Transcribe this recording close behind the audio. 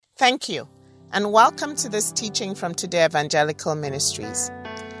Thank you, and welcome to this teaching from Today Evangelical Ministries.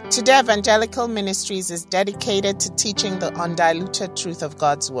 Today Evangelical Ministries is dedicated to teaching the undiluted truth of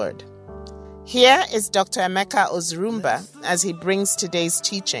God's Word. Here is Dr. Emeka Ozurumba as he brings today's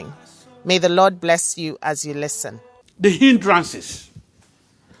teaching. May the Lord bless you as you listen. The hindrances.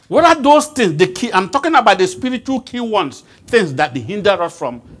 What are those things? The key. I'm talking about the spiritual key ones, things that hinder us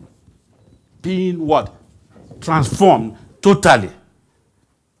from being what? Transformed totally.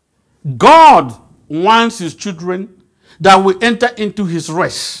 God wants his children that will enter into his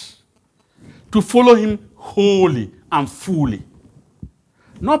rest to follow him wholly and fully.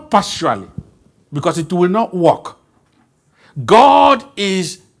 Not partially, because it will not work. God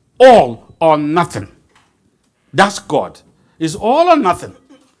is all or nothing. That's God. It's all or nothing.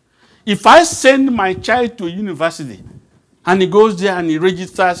 If I send my child to university and he goes there and he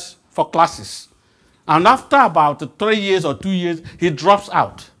registers for classes, and after about 3 years or 2 years, he drops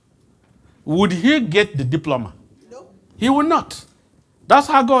out, would he get the diploma? No. He will not. That's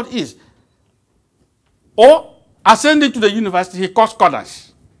how God is. Or I send him to the university, he cuts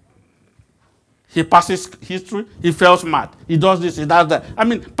corners. He passes history, he fails math, he does this, he does that. I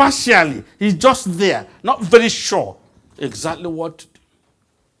mean, partially, he's just there, not very sure exactly what to do.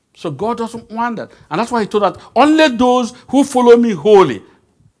 So God doesn't want that. And that's why he told us, only those who follow me wholly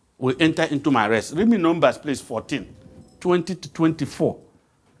will enter into my rest. Read me Numbers, please, 14, 20 to 24.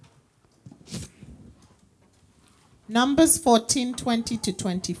 Numbers 14, 20 to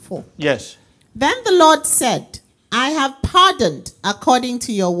 24. Yes. Then the Lord said, I have pardoned according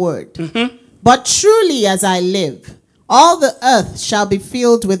to your word. Mm-hmm. But truly as I live, all the earth shall be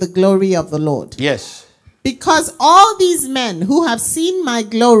filled with the glory of the Lord. Yes. Because all these men who have seen my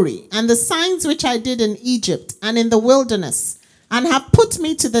glory and the signs which I did in Egypt and in the wilderness, and have put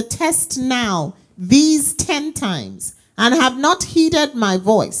me to the test now these 10 times, and have not heeded my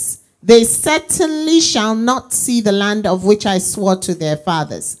voice, they certainly shall not see the land of which I swore to their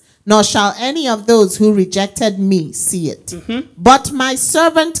fathers, nor shall any of those who rejected me see it. Mm-hmm. But my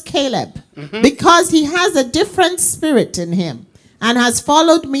servant Caleb, because he has a different spirit in him, and has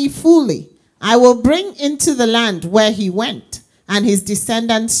followed me fully, I will bring into the land where he went, and his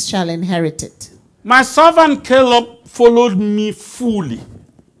descendants shall inherit it. My servant Caleb followed me fully.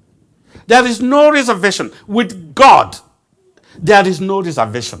 There is no reservation. With God, there is no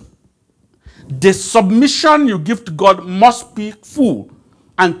reservation. The submission you give to God must be full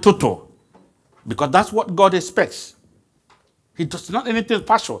and total, because that's what God expects. He does not anything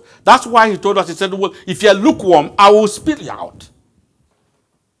partial. That's why he told us, he said, well, if you're lukewarm, I will spit you out.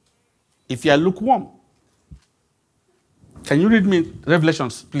 If you're lukewarm. Can you read me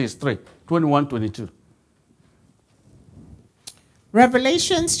Revelations, please, 3, 21, 22.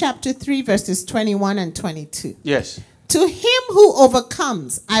 Revelations chapter 3, verses 21 and 22. Yes. To him who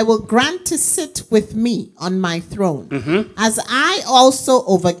overcomes, I will grant to sit with me on my throne, as I also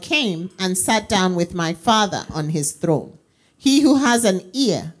overcame and sat down with my Father on his throne. He who has an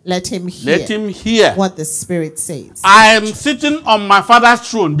ear, let him hear what the Spirit says. I am sitting on my Father's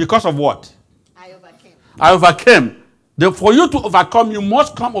throne because of what? I overcame. For you to overcome, you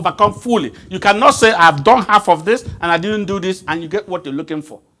must overcome fully. You cannot say, I've done half of this and I didn't do this, and you get what you're looking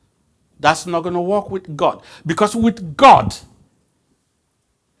for. That's not going to work with God. Because with God,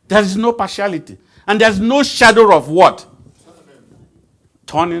 there is no partiality. And there's no shadow of what?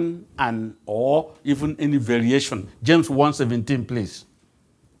 Turning and or even any variation. James 1:17, please.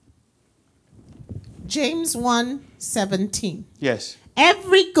 James 1:17. Yes.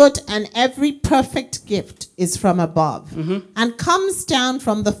 Every good and every perfect gift is from above, and comes down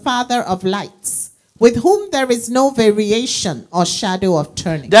from the Father of lights, with whom there is no variation or shadow of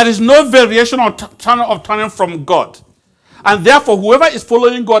turning. There is no variation or turning from God. And therefore, whoever is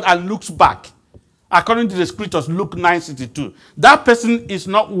following God and looks back, according to the scriptures, Luke 9:62, that person is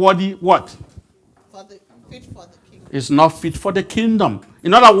not worthy what? Fit for the kingdom. Is not fit for the kingdom.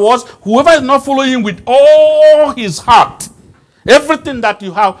 In other words, whoever is not following him with all his heart, everything that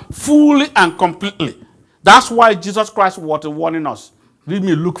you have, fully and completely. That's why Jesus Christ was warning us. Read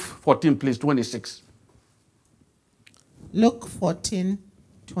me Luke 14, please, 26. Luke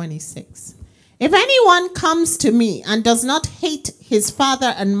 14:26. If anyone comes to me and does not hate his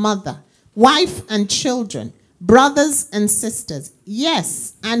father and mother, wife and children, brothers and sisters,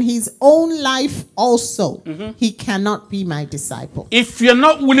 yes, and his own life also, he cannot be my disciple. If you're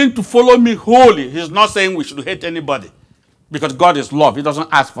not willing to follow me wholly, he's not saying we should hate anybody. Because God is love. He doesn't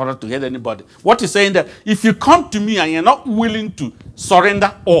ask for us to hate anybody. What he's saying that if you come to me and you're not willing to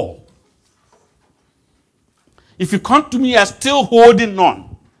surrender all, if you come to me and still holding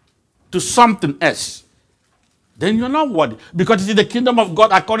on to something else, then you're not worthy. Because you see, the kingdom of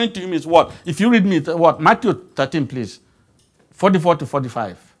God, according to him, is what? If you read me, what? Matthew 13, please. 44 to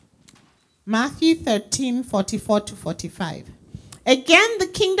 45. Matthew 13, 44 to 45. Again, the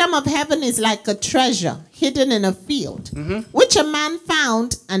kingdom of heaven is like a treasure hidden in a field, which a man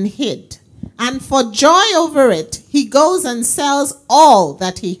found and hid. And for joy over it, he goes and sells all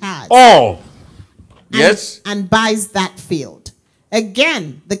that he has. All. Yes. And buys that field.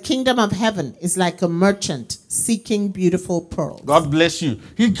 Again, the kingdom of heaven is like a merchant seeking beautiful pearls. God bless you.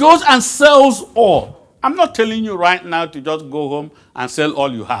 He goes and sells all. I'm not telling you right now to just go home and sell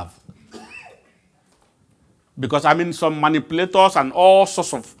all you have. Because I mean, some manipulators and all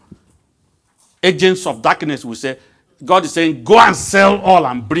sorts of agents of darkness will say, God is saying, go and sell all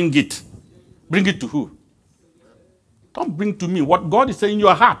and bring it. Bring it to who? Don't bring to me. What God is saying in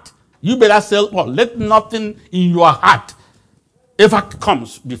your heart, you better sell all. Let nothing in your heart ever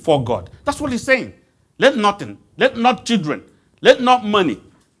comes before God. That's what he's saying. Let nothing, let not children, let not money.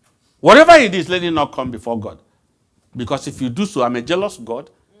 Whatever it is, let it not come before God. Because if you do so, I'm a jealous God,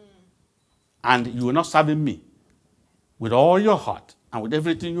 and you are not serving me with all your heart and with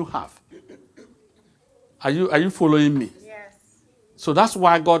everything you have. Are you following me? Yes. So that's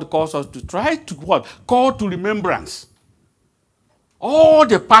why God calls us to try to what? Call to remembrance all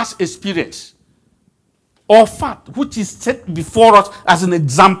the past experience or fact which is set before us as an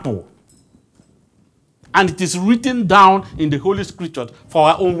example. And it is written down in the Holy Scriptures for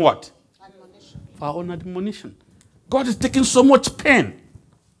our own what? Admonition. For our own admonition. God is taking so much pain.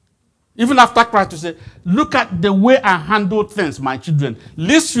 Even after Christ, to say, look at the way I handle things, my children.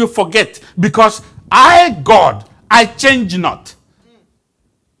 Lest you forget, because I, God, I change not.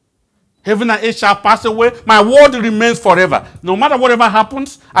 Heaven and earth shall pass away. My word remains forever. No matter whatever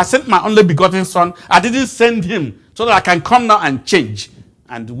happens, I sent my only begotten son. I didn't send him so that I can come now and change.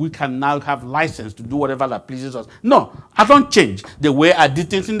 And we can now have license to do whatever that pleases us. No, I don't change. The way I did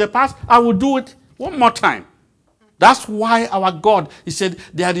things in the past, I will do it one more time. That's why our God, he said,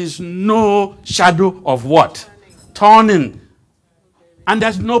 there is no shadow of what? Turning. And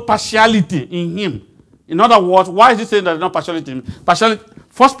there's no partiality in him. In other words, why is he saying there's no partiality in him? Partiality.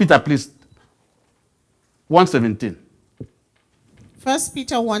 1 Peter, please. 1:17. 1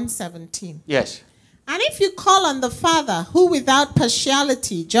 Peter 1:17. Yes. And if you call on the Father, who without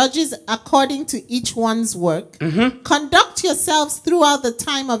partiality judges according to each one's work, conduct yourselves throughout the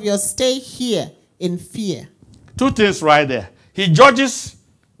time of your stay here in fear. Two things right there. He judges.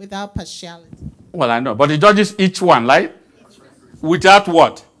 Without partiality. Well, I know. But he judges each one, right? Without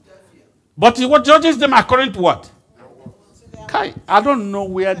what? But he judges them according to what? Kai, I don't know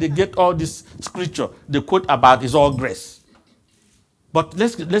where they get all this scripture they quote about is all grace. But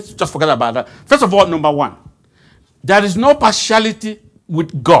let's just forget about that. First of all, number one, there is no partiality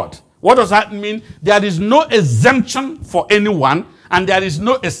with God. What does that mean? There is no exemption for anyone, and there is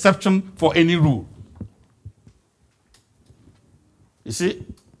no exception for any rule. You see?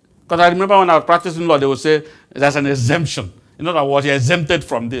 Because I remember when I was practicing law, they would say there's an exemption. In other words, you're exempted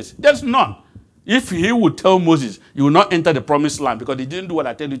from this. There's none. If he would tell Moses, you will not enter the promised land because he didn't do what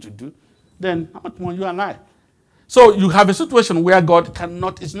I tell you to do, then how much more you and I? So you have a situation where God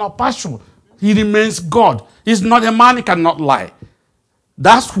is not partial. He remains God. He's not a man, he cannot lie.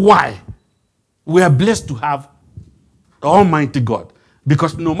 That's why we are blessed to have the Almighty God.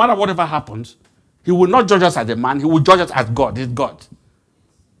 Because no matter whatever happens, he will not judge us as a man, he will judge us as God. He's God.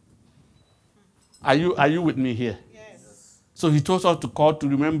 Are you with me here? Yes. So he told us to call to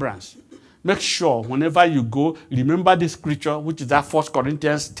remembrance. Make sure whenever you go, remember this scripture, which is that 1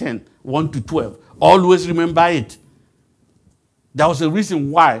 Corinthians 10, 1-12. Always remember it. There was a reason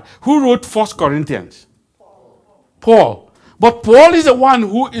why. Who wrote 1 Corinthians? Paul. But Paul is the one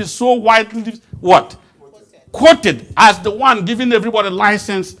who is so widely, what? Quoted as the one giving everybody a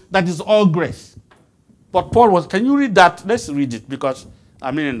license that is all grace. But Paul was, can you read that? Let's read it because,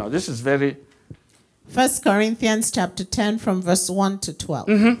 this is very... 1 Corinthians chapter 10 from verse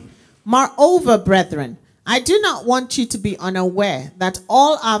 1-12. Moreover, brethren, I do not want you to be unaware that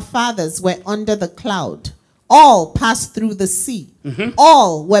all our fathers were under the cloud. All passed through the sea.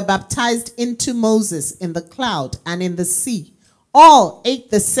 All were baptized into Moses in the cloud and in the sea. All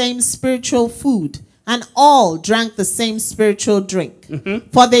ate the same spiritual food, and all drank the same spiritual drink.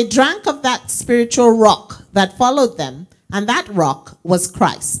 For they drank of that spiritual rock that followed them, and that rock was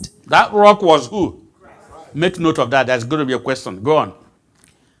Christ. That rock was who? Christ. Make note of that. There's going to be a question. Go on.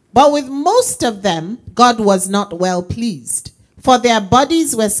 But with most of them, God was not well pleased, for their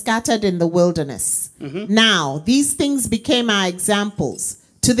bodies were scattered in the wilderness. Now, these things became our examples,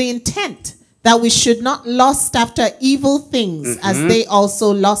 to the intent that we should not lust after evil things as they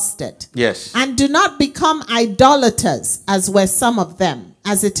also lusted. Yes. And do not become idolaters, as were some of them,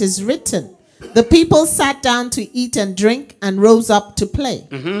 as it is written. The people sat down to eat and drink and rose up to play.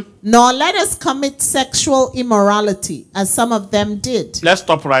 Nor let us commit sexual immorality, as some of them did. Let's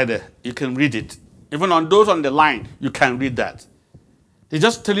stop right there. You can read it. Even on those on the line, you can read that. He's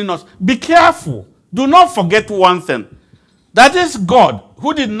just telling us, be careful. Do not forget one thing. That is God,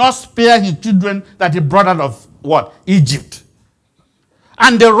 who did not spare his children that he brought out of what? Egypt.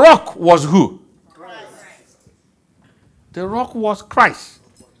 And the rock was who? Christ. The rock was Christ.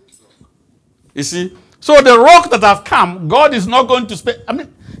 You see? So the rock that have come, God is not going to spare. I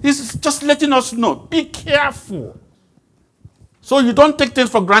mean, he's just letting us know, be careful. So you don't take things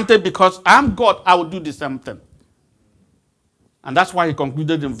for granted because I'm God, I will do the same thing. And that's why he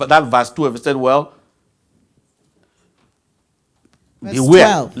concluded in that verse 2. He said, well, Verse beware.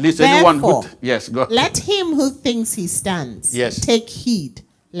 12. Lest anyone Therefore, good. Yes, go. let him who thinks he stands take heed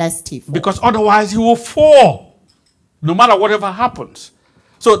lest he fall. Because otherwise he will fall, no matter whatever happens.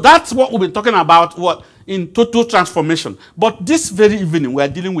 So that's what we've been talking about, what in total transformation. But this very evening, we are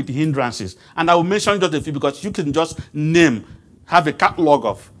dealing with hindrances. And I will mention just a few because you can just have a catalog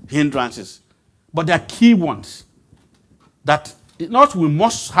of hindrances. But there are key ones that not we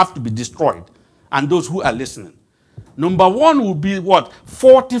must have to be destroyed. And those who are listening. Number one will be what?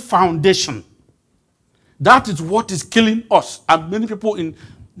 Faulty foundation. That is what is killing us. And many people in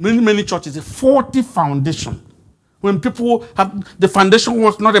many churches, a faulty foundation. When people have, the foundation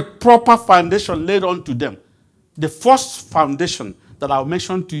was not a proper foundation laid onto them. The first foundation that I'll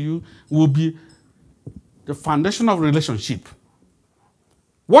mention to you will be the foundation of relationship.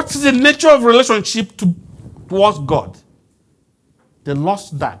 What is the nature of relationship towards God? They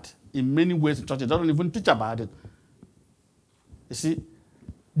lost that in many ways in churches. They don't even teach about it. You see,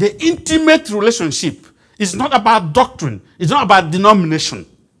 the intimate relationship is not about doctrine. It's not about denomination.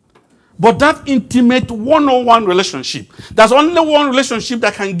 But that intimate one-on-one relationship, there's only one relationship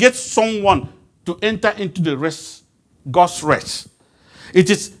that can get someone to enter into the rest, God's rest.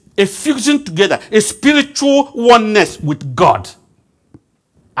 It is a fusion together, a spiritual oneness with God,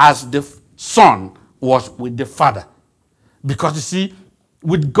 as the Son was with the Father. Because you see,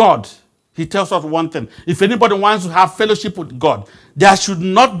 with God, he tells us one thing. If anybody wants to have fellowship with God, there should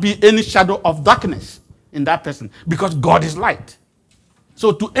not be any shadow of darkness in that person, because God is light.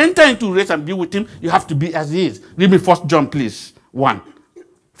 So to enter into rest and be with him, you have to be as he is. Read me 1 John, please. 1,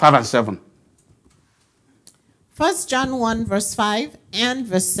 5 and 7. 1 John 1, verse 5 and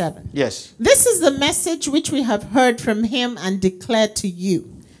verse 7. Yes. This is the message which we have heard from him and declared to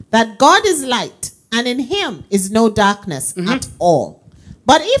you, that God is light, and in him is no darkness at all.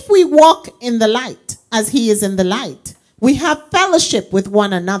 But if we walk in the light, as he is in the light, we have fellowship with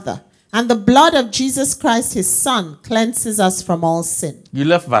one another. And the blood of Jesus Christ, his Son, cleanses us from all sin. You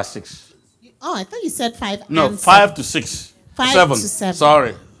left verse 6. Oh, I thought you said 5 No, and 5 7. to 6. 5 7. to 7.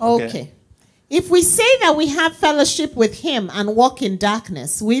 Sorry. Okay. If we say that we have fellowship with him and walk in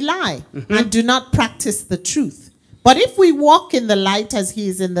darkness, we lie and do not practice the truth. But if we walk in the light as he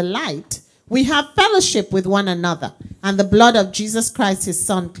is in the light, we have fellowship with one another. And the blood of Jesus Christ, his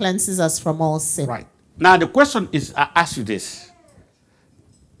Son, cleanses us from all sin. Right. Now the question is, I ask you this.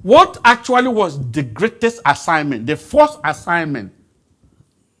 What actually was the greatest assignment, the first assignment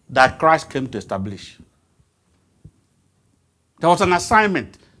that Christ came to establish? There was an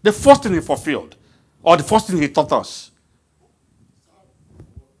assignment. The first thing he fulfilled, or the first thing he taught us.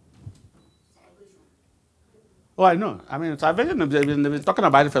 Oh, I know. I mean, salvation, they've been talking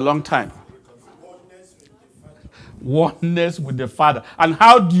about it for a long time. Oneness with the Father. And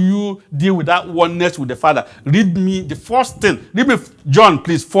how do you deal with that oneness with the Father? Read me the first thing. Read me John,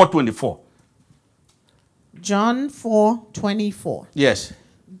 please, 4:24. John 4:24. Yes.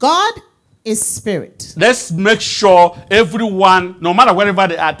 God is spirit. Let's make sure everyone, no matter wherever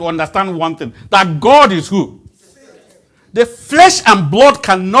they are, to understand one thing. That God is who? Spirit. The flesh and blood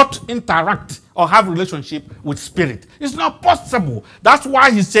cannot interact or have relationship with spirit. It's not possible. That's why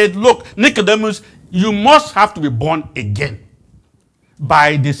he said, look, Nicodemus, you must have to be born again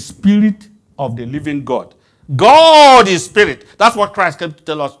by the Spirit of the living God. God is spirit. That's what Christ came to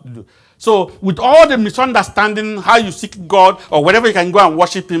tell us to do. So with all the misunderstanding, how you seek God or wherever you can go and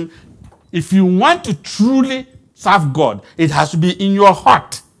worship him, if you want to truly serve God, it has to be in your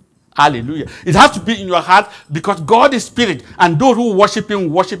heart. Hallelujah. It has to be in your heart because God is spirit. And those who worship him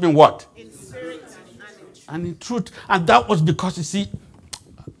what? In spirit and in truth. And that was because, you see,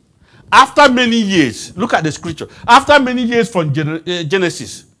 after many years, look at the scripture. After many years from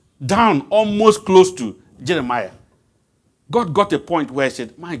Genesis, down almost close to Jeremiah, God got a point where he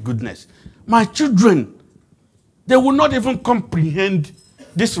said, my goodness, my children, they will not even comprehend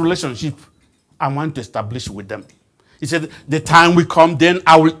this relationship I want to establish with them. He said, the time will come, then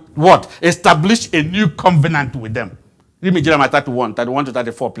I will, what? Establish a new covenant with them. Read me Jeremiah 31 to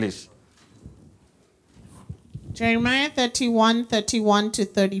 34, please. Jeremiah 31, 31 to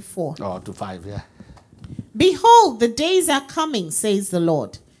 34. Oh, to 5, yeah. Behold, the days are coming, says the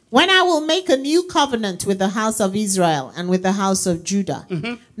Lord, when I will make a new covenant with the house of Israel and with the house of Judah,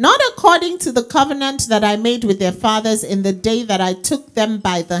 not according to the covenant that I made with their fathers in the day that I took them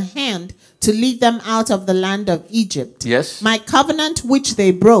by the hand to lead them out of the land of Egypt. Yes. My covenant which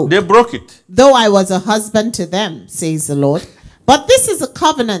they broke. They broke it. Though I was a husband to them, says the Lord. But this is a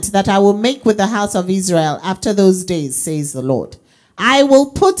covenant that I will make with the house of Israel after those days, says the Lord. I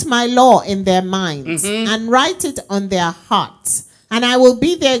will put my law in their minds and write it on their hearts. And I will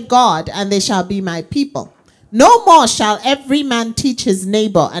be their God, and they shall be my people. No more shall every man teach his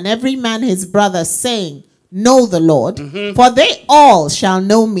neighbor and every man his brother, saying, Know the Lord, for they all shall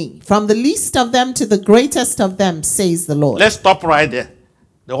know me, from the least of them to the greatest of them, says the Lord. Let's stop right there.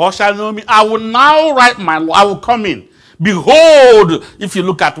 They all shall know me. I will now write my law. I will come in. Behold, if you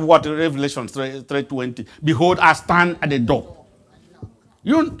look at what Revelation 3:20, behold, I stand at the door.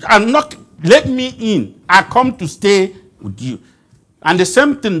 You are not, let me in. I come to stay with you. And the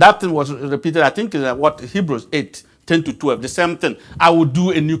same thing, that thing was repeated, I think, is what Hebrews 8:10 to 12. The same thing. I will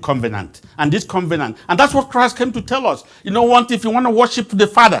do a new covenant. And this covenant, and that's what Christ came to tell us. You know what? If you want to worship the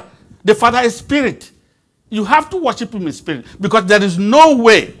Father is spirit. You have to worship him in spirit. Because there is no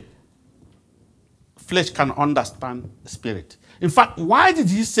way flesh can understand spirit. In fact, why did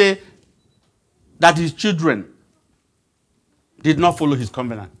he say that his children did not follow his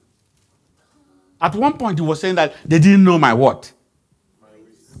covenant? At one point, he was saying that they didn't know my what?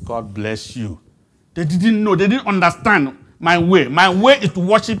 God bless you. They didn't know. They didn't understand my way. My way is to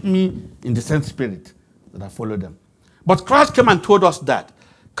worship me in the same spirit that I follow them. But Christ came and told us that.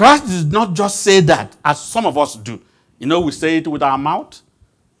 Christ did not just say that as some of us do. You know, we say it with our mouth,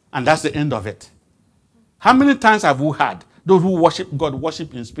 and that's the end of it. How many times have we had those who worship God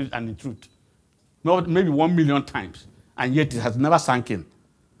worship in spirit and in truth? Maybe 1 million times, and yet it has never sunk in.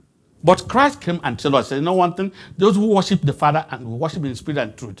 But Christ came and told us, you know one thing? Those who worship the Father and worship in spirit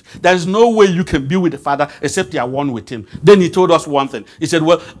and truth, there is no way you can be with the Father except you are one with him. Then he told us one thing. He said,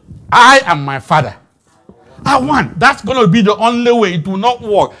 well, I am my Father. I one. That's going to be the only way. It will not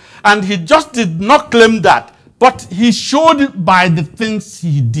work. And he just did not claim that, but he showed it by the things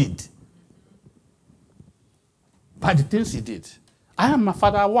he did. By the things he did. I am my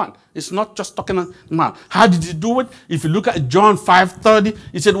Father, I one. It's not just talking man. How did he do it? If you look at John 5:30,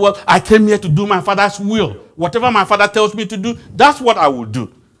 he said, well, I came here to do my Father's will. Whatever my Father tells me to do, that's what I will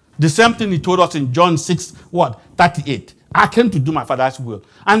do. The same thing he told us in John 6:38. I came to do my Father's will.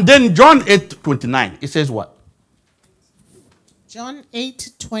 And then John 8:29, it says what? John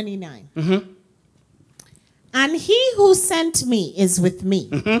 8:29. And he who sent me is with me.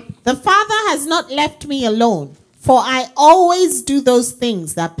 The Father has not left me alone, for I always do those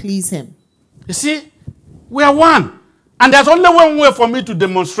things that please him. You see, we are one. And there's only one way for me to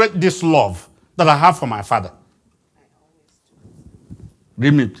demonstrate this love that I have for my Father.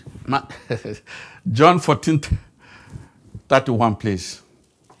 Read me. John 14:31, please.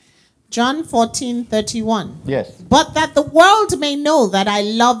 John 14:31. Yes. But that the world may know that I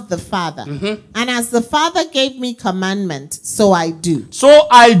love the Father. And as the Father gave me commandment, so I do. So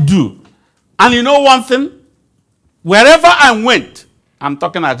I do. And you know one thing? Wherever I went, I'm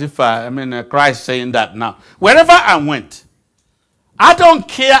talking as if, Christ saying that now. Wherever I went, I don't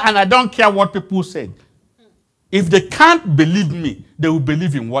care, and I don't care what people said. If they can't believe me, they will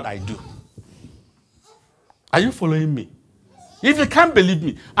believe in what I do. Are you following me? If they can't believe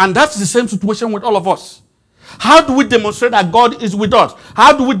me, and that's the same situation with all of us. How do we demonstrate that God is with us?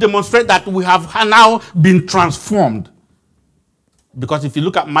 How do we demonstrate that we have now been transformed? Because if you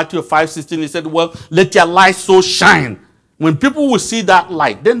look at Matthew 5:16, he said, well, let your light so shine. When people will see that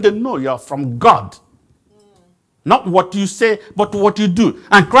light, then they know you're from God. Not what you say, but what you do.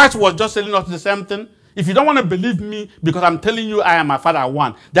 And Christ was just telling us the same thing. If you don't want to believe me because I'm telling you I am my Father, I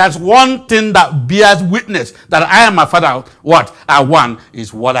one. There's one thing that bears witness that I am my Father, what? I one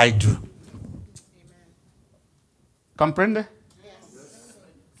is what I do. Amen. Comprende? Yes.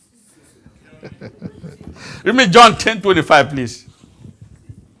 Read me John 10:25, please.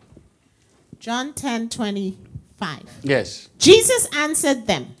 John 10:25. Yes. Jesus answered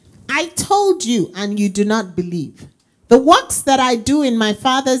them, I told you, and you do not believe. The works that I do in my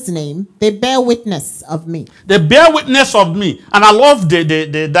Father's name, they bear witness of me. They bear witness of me. And I love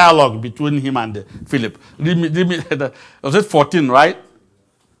the dialogue between him and Philip. Read me, was it 14, right?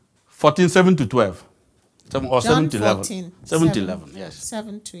 14, 7 to 12. Or 7 to 11. 14, 7 to 11, yes.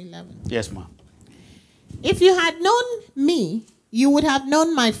 7 to 11. Yes, ma'am. If you had known me, you would have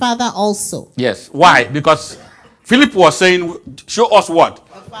known my Father also. Yes. Why? Because Philip was saying, show us what?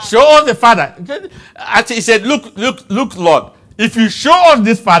 Show us the Father. He said, look, Lord. If you show us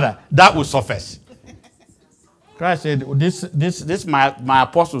this Father, that will suffice. Christ said, this my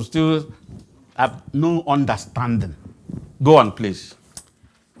apostles still have no understanding. Go on, please.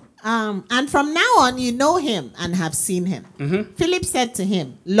 And from now on, you know him and have seen him. Philip said to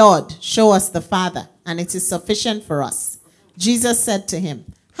him, Lord, show us the Father, and it is sufficient for us. Jesus said to him,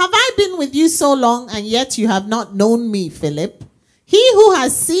 have I been with you so long, and yet you have not known me, Philip? He who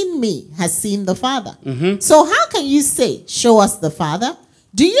has seen me has seen the Father. So how can you say, show us the Father?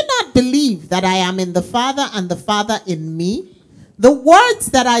 Do you not believe that I am in the Father and the Father in me? The words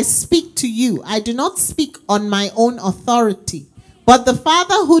that I speak to you, I do not speak on my own authority, but the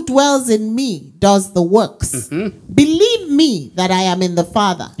Father who dwells in me does the works. Believe me that I am in the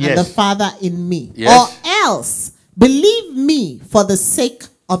Father and the Father in me. Or else, believe me for the sake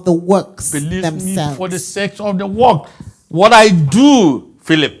of the works themselves. Me for the sake of the work. What I do,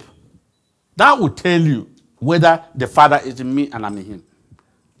 Philip, that will tell you whether the Father is in me and I'm in him.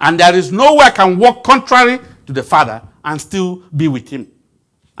 And there is no way I can walk contrary to the Father and still be with him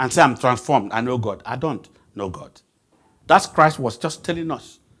and say I'm transformed. I know God. I don't know God. That's Christ was just telling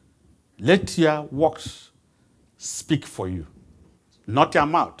us. Let your works speak for you, not your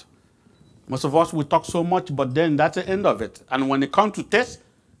mouth. Most of us, we talk so much, but then that's the end of it. And when it comes to test,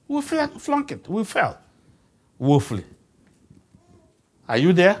 we flunk it. We fail woefully. Are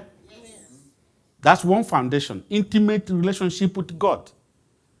you there? Yes. That's one foundation. Intimate relationship with God.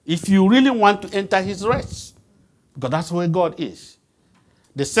 If you really want to enter his rest, because that's where God is.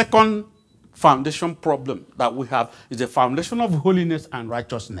 The second foundation problem that we have is the foundation of holiness and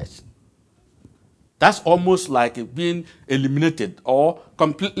righteousness. That's almost like it being eliminated or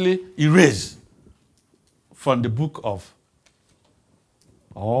completely erased from the book of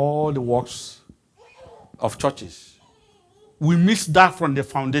all the works of churches. We missed that from the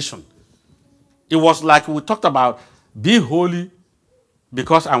foundation. It was like we talked about, be holy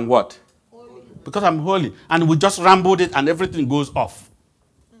because I'm what? Holy. Because I'm holy. And we just rambled it and everything goes off.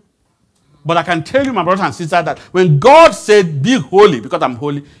 But I can tell you, my brothers and sisters, that when God said, be holy because I'm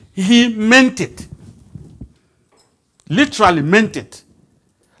holy, he meant it. Literally meant it.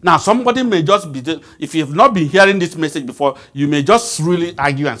 Now, somebody may just be, if you have not been hearing this message before, you may just really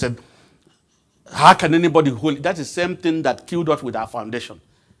argue and say, how can anybody be holy? That's the same thing that killed us with our foundation.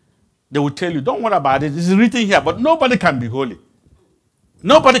 They will tell you, don't worry about it. It's written here, but nobody can be holy.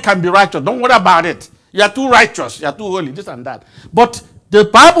 Nobody can be righteous. Don't worry about it. You are too righteous. You are too holy, this and that. But the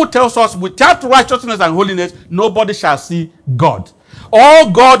Bible tells us, without righteousness and holiness, nobody shall see God.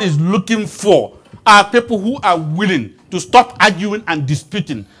 All God is looking for are people who are willing to stop arguing and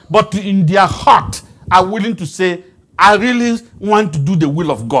disputing, but in their heart are willing to say, I really want to do the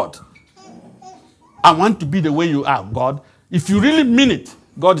will of God. I want to be the way you are, God. If you really mean it,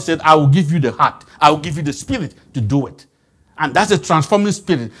 God said, I will give you the heart. I will give you the spirit to do it. And that's a transforming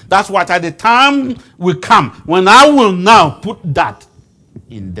spirit. That's what at the time will come when I will now put that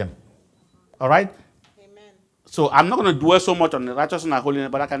in them. All right? Amen. So I'm not going to dwell so much on the righteousness and holiness,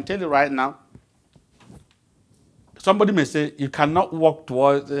 but I can tell you right now, somebody may say, you cannot walk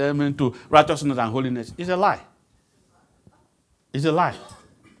towards to righteousness and holiness. It's a lie. It's a lie.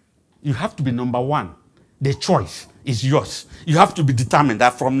 You have to be number one. The choice is yours. You have to be determined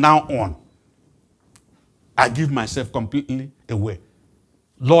that from now on, I give myself completely away.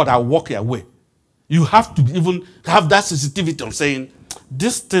 Lord, I walk your way. You have to even have that sensitivity of saying,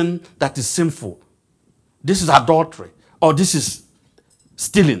 this thing that is sinful, this is adultery, or this is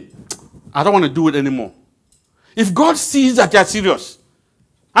stealing. I don't want to do it anymore. If God sees that you're serious,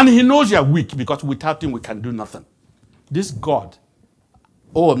 and he knows you're weak, because without him we can do nothing. This God,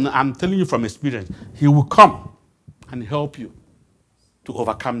 I'm telling you from experience, he will come and help you to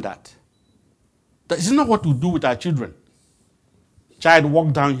overcome that. That is not what we do with our children. Child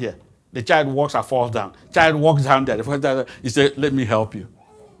walk down here. The child walks and falls down. Child walks down there. He said, let me help you.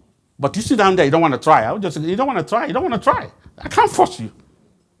 But you sit down there, you don't want to try. I would just say, you don't want to try. You don't want to try. I can't force you.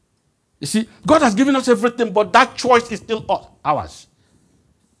 You see, God has given us everything, but that choice is still ours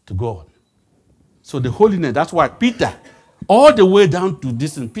to go on. So the holiness, that's why Peter, all the way down to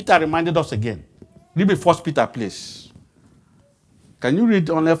this, and Peter reminded us again. Read me 1 Peter, please. Can you read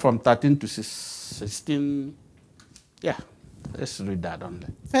only from 13 to 16? Yeah, let's read that only.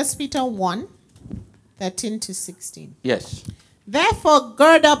 1 Peter 1, 13 to 16. Yes. Therefore,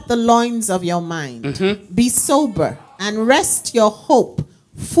 gird up the loins of your mind. Be sober and rest your hope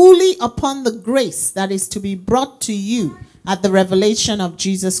fully upon the grace that is to be brought to you at the revelation of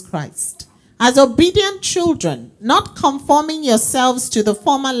Jesus Christ. As obedient children, not conforming yourselves to the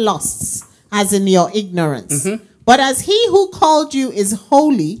former lusts, as in your ignorance. But as he who called you is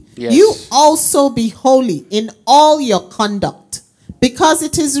holy, you also be holy in all your conduct. Because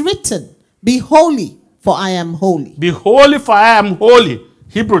it is written, be holy, for I am holy. Be holy, for I am holy.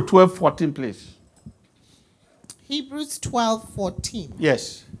 Hebrews 12:14, please. Hebrews 12:14.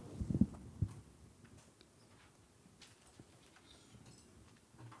 Yes.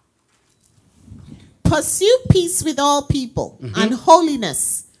 Pursue peace with all people and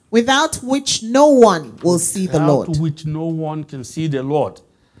holiness, without which no one will see the Lord. Without which no one can see the Lord.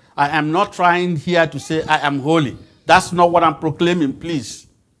 I am not trying here to say I am holy. That's not what I'm proclaiming, please.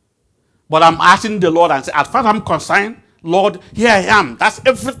 But I'm asking the Lord and say, as far as I'm concerned, Lord, here I am. That's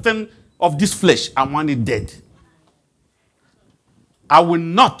everything of this flesh. I want it dead. I will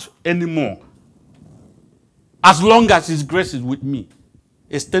not anymore. As long as his grace is with me,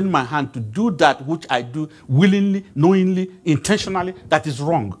 extend my hand to do that which I do willingly, knowingly, intentionally, that is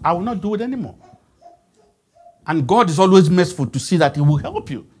wrong. I will not do it anymore. And God is always merciful to see that he will help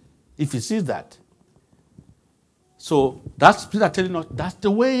you if he sees that. So that's Peter telling us that's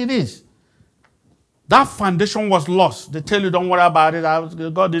the way it is. That foundation was lost. They tell you don't worry about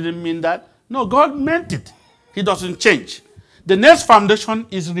it. God didn't mean that. No, God meant it. He doesn't change. The next foundation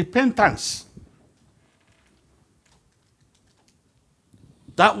is repentance.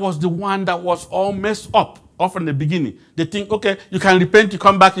 That was the one that was all messed up from the beginning. They think, okay, you can repent, you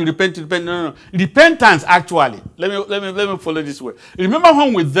come back, you repent, you repent. No. Repentance, actually. Let me follow this way. Remember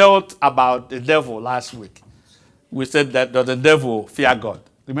when we dealt about the devil last week? We said that the devil fear God.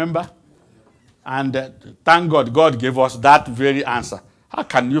 Remember? And thank God, God gave us that very answer. How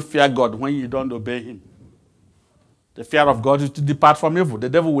can you fear God when you don't obey him? The fear of God is to depart from evil. The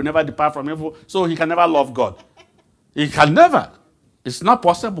devil will never depart from evil, so he can never love God. He can never. It's not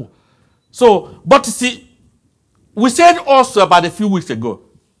possible. So, but you see, we said also about a few weeks ago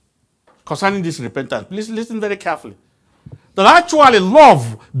concerning this repentance. Please listen very carefully. That actually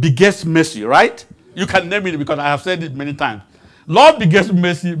love begets mercy, right? You can name it because I have said it many times. Love begets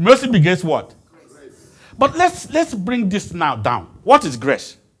mercy. Mercy begets what? Grace. But let's bring this now down. What is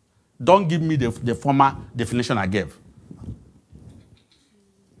grace? Don't give me the former definition I gave.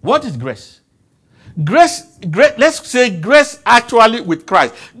 What is grace? Grace, let's say grace actually with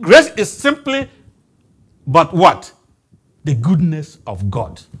Christ. Grace is simply, but what? The goodness of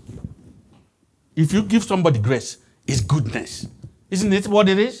God. If you give somebody grace, it's goodness. Isn't it what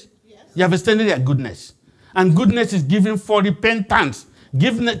it is? Yes. You have extended their goodness. And goodness is given for repentance.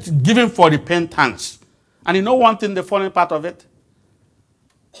 Given for repentance. And you know one thing, the funny part of it?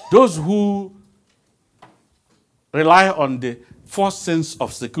 Those who rely on the false sense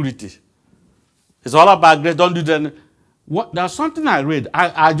of security. It's all about grace. Don't do that. There's something I read.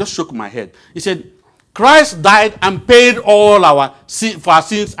 I just shook my head. He said, Christ died and paid all for our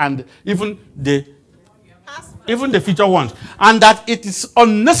sins and even the future ones. And that it is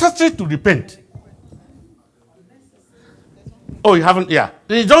unnecessary to repent. Oh, you haven't? Yeah.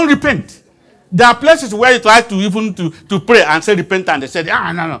 You don't repent. There are places where you try to even to pray and say repent, and they said,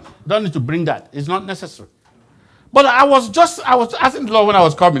 no. Don't need to bring that. It's not necessary. But I was asking the Lord when I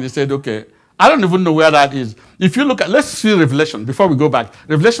was coming. He said, okay, I don't even know where that is. If you look at, let's see Revelation before we go back.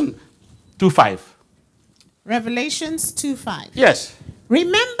 Revelation 2:5. Revelations 2:5. Yes.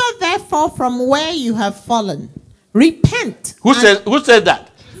 Remember therefore from where you have fallen. Repent. Who said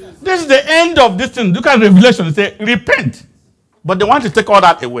that? This is the end of this thing. Look at Revelation. It says, repent. But they want to take all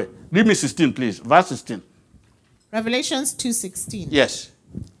that away. Read me 16, please. Verse 16. Revelations 2:16. Yes.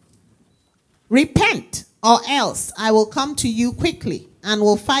 Repent, or else I will come to you quickly and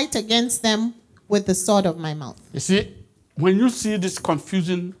will fight against them with the sword of my mouth. You see, when you see these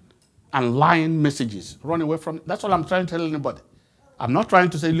confusing and lying messages, run away from it. That's all I'm trying to tell anybody. I'm not trying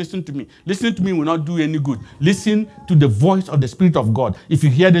to say, listen to me. Listening to me will not do any good. Listen to the voice of the Spirit of God. If you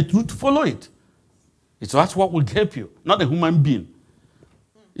hear the truth, follow it. That's what will help you, not a human being.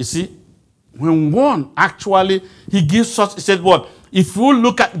 You see, when one actually, he gives us, he said what? If you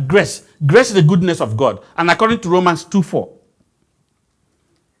look at grace, grace is the goodness of God. And according to Romans 2:4.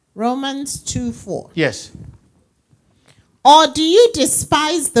 Romans 2:4. Yes. Or do you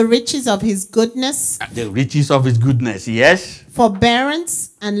despise the riches of his goodness? The riches of his goodness, yes.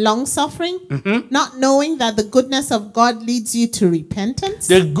 Forbearance and long-suffering, not knowing that the goodness of God leads you to repentance?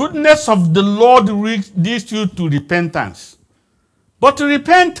 The goodness of the Lord leads you to repentance. But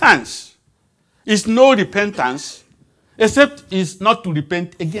repentance is no repentance, except it's not to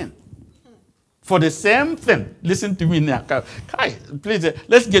repent again. for the same thing. Listen to me now. Please,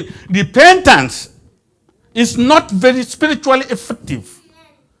 let's get repentance is not very spiritually effective,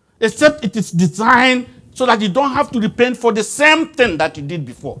 except it is designed so that you don't have to repent for the same thing that you did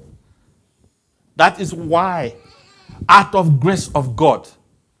before. That is why, out of grace of God,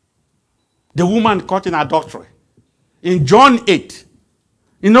 the woman caught in adultery, in John 8,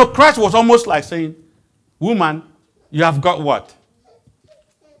 Christ was almost like saying, woman, you have got what?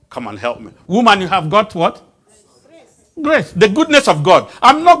 Come on, help me. Woman, you have got what? Grace. The goodness of God.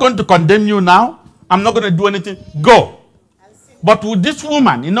 I'm not going to condemn you now. I'm not going to do anything. Go. But with this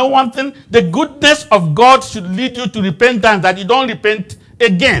woman, you know one thing? The goodness of God should lead you to repentance, that you don't repent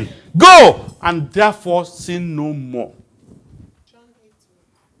again. Go, and therefore sin no more.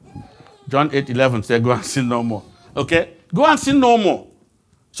 John 8:11 says, go and sin no more. Okay? Go and sin no more.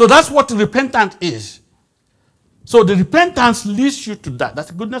 So that's what repentance is. So the repentance leads you to that. That's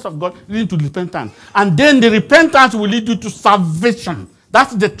the goodness of God leading to repentance. And then the repentance will lead you to salvation.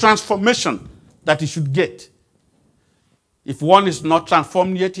 That's the transformation that you should get. If one is not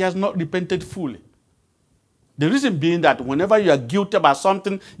transformed yet, he has not repented fully. The reason being that whenever you are guilty about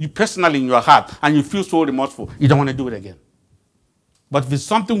something, you personally in your heart, and you feel so remorseful, you don't want to do it again. But if it's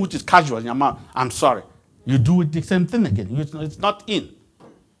something which is casual in your mouth, I'm sorry, you do it the same thing again. It's not in.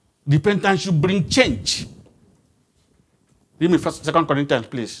 Repentance should bring change. Read me 2 Corinthians,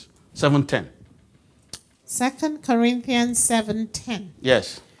 please. 7:10. 2 Corinthians 7:10.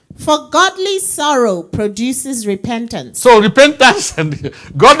 Yes. For godly sorrow produces repentance. So repentance and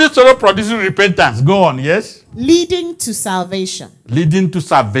godly sorrow produces repentance. Go on, yes? Leading to salvation. Leading to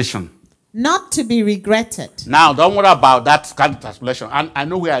salvation. Not to be regretted. Now, don't worry about that kind of translation. And I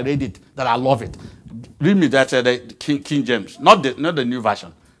know where I read it, that I love it. Read me that the King James, not the new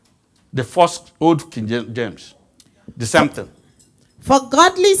version. The first old King James. The same thing. For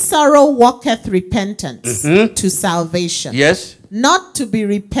godly sorrow worketh repentance to salvation. Yes. Not to be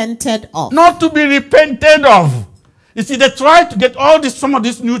repented of. Not to be repented of. You see, they try to get some of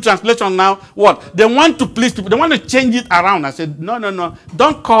this new translation now. What? They want to please people. They want to change it around. I said, no.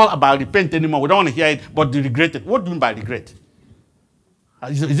 Don't call about repent anymore. We don't want to hear it, but the regret it. What do you mean by regret?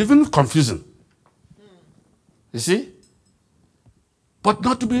 It's even confusing. You see? But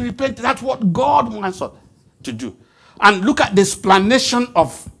not to be repented. That's what God wants us to do. And look at the explanation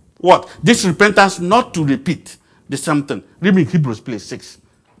of what? This repentance, not to repeat the same thing. Read me Hebrews, please, 6.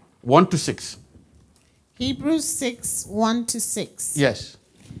 1-6. Hebrews 6, 1-6. Yes.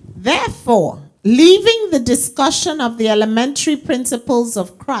 Therefore, leaving the discussion of the elementary principles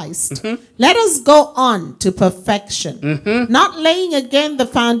of Christ, let us go on to perfection, not laying again the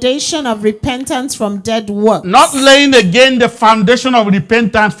foundation of repentance from dead works. Not laying again the foundation of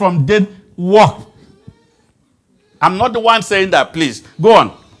repentance from dead work. I'm not the one saying that, please. Go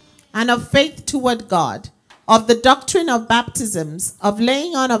on. And of faith toward God, of the doctrine of baptisms, of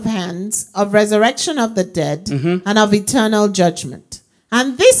laying on of hands, of resurrection of the dead, and of eternal judgment.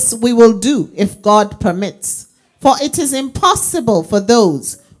 And this we will do if God permits. For it is impossible for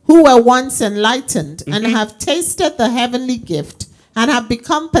those who were once enlightened and have tasted the heavenly gift and have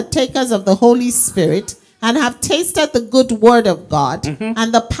become partakers of the Holy Spirit and have tasted the good word of God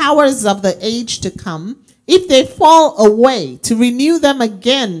and the powers of the age to come, if they fall away, to renew them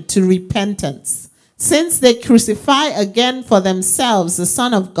again to repentance, since they crucify again for themselves the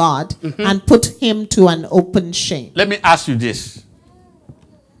Son of God and put him to an open shame. Let me ask you this.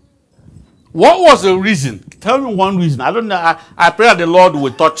 What was the reason? Tell me one reason. I don't know. I pray that the Lord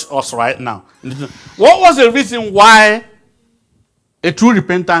will touch us right now. What was the reason why a true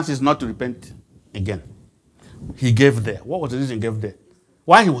repentance is not to repent again? He gave there. What was the reason he gave there?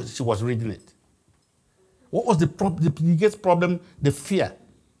 Why he was reading it? What was the biggest problem? The fear.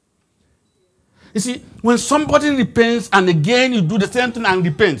 You see, when somebody repents and again you do the same thing and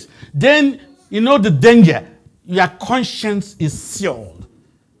repents, then you know the danger. Your conscience is sealed.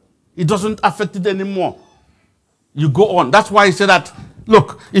 It doesn't affect it anymore. You go on. That's why he said that,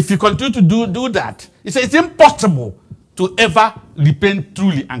 look, if you continue to do that, he said it's impossible to ever repent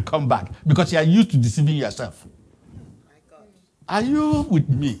truly and come back because you are used to deceiving yourself. Are you with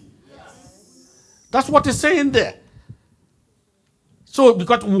me? That's what he's saying there. So,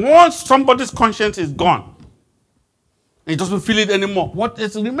 because once somebody's conscience is gone, and he doesn't feel it anymore, what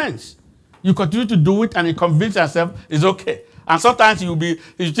else remains? You continue to do it and you convince yourself it's okay. And sometimes you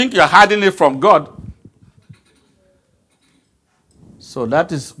think you're hiding it from God. So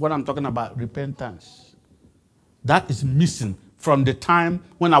that is what I'm talking about, repentance. That is missing from the time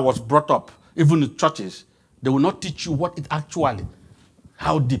when I was brought up, even in churches. They will not teach you what it actually,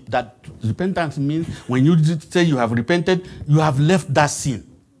 how deep that repentance means. When you say you have repented, you have left that sin.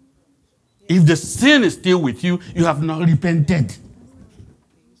 If the sin is still with you, you have not repented.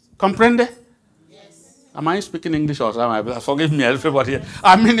 Comprende? Yes. Am I speaking English or something? Forgive me, everybody.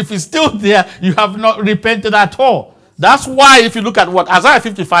 I mean, if it's still there, you have not repented at all. That's why if you look at what? Isaiah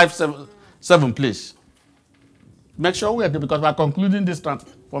 55:7, please. Make sure we are there because we are concluding this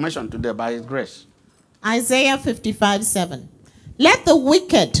transformation today by His grace. Isaiah 55:7. Let the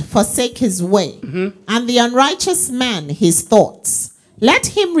wicked forsake his way, and the unrighteous man his thoughts.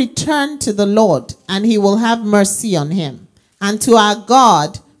 Let him return to the Lord, and He will have mercy on him, and to our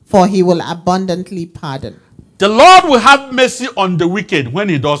God, for He will abundantly pardon. The Lord will have mercy on the wicked when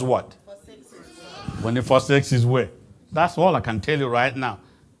he does what? When he forsakes his way. That's all I can tell you right now.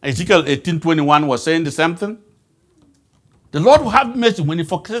 Ezekiel 18:21 was saying the same thing. The Lord will have mercy when he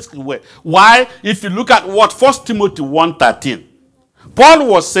forsakes his way. Why? If you look at what 1 Timothy 1:13, Paul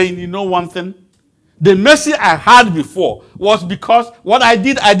was saying, you know one thing? The mercy I had before was because what I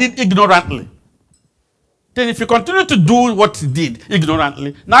did ignorantly. Then if you continue to do what he did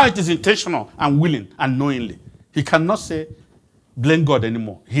ignorantly, now it is intentional and willing and knowingly. He cannot say, blame God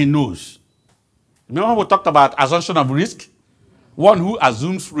anymore. He knows. Remember we talked about assumption of risk? One who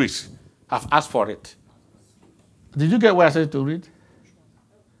assumes risk have asked for it. Did you get what I said to read?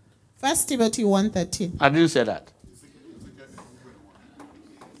 1 Timothy 1:13. I didn't say that.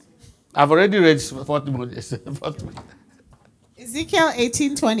 I've already read 4 Timothy. Ezekiel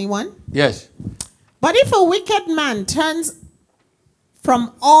 18:21. Yes. But if a wicked man turns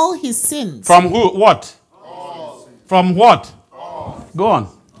from all his sins, From who? What? All. From what? All. Go on.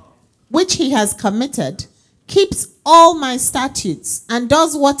 which he has committed, keeps all my statutes, and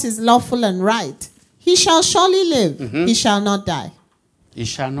does what is lawful and right, he shall surely live, he shall not die. He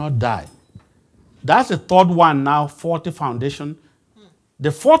shall not die. That's the third one now, 40 foundation.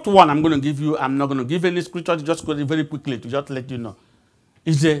 The fourth one I'm going to give you, I'm not going to give any scripture, just go very quickly to just let you know.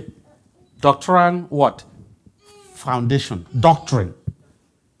 Is a doctrine what? Foundation. Doctrine.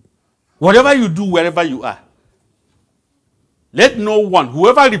 Whatever you do, wherever you are, let no one,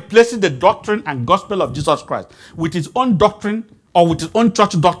 whoever replaces the doctrine and gospel of Jesus Christ with his own doctrine or with his own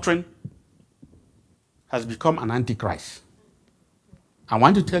church doctrine has become an antichrist. I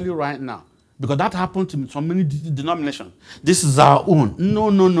want to tell you right now, because that happens in so many denominations. This is our own.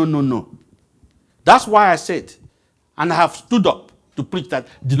 No. That's why I said, and I have stood up to preach that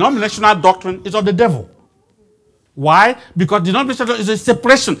denominational doctrine is of the devil. Why? Because denominational is a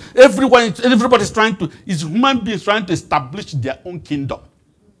separation. Everybody is trying to, is human beings trying to establish their own kingdom.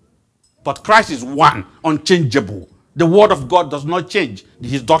 But Christ is one, unchangeable. The word of God does not change.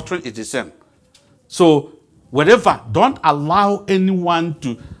 His doctrine is the same. So, wherever, don't allow anyone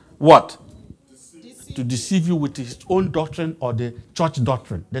to, what? To deceive you with his own doctrine or the church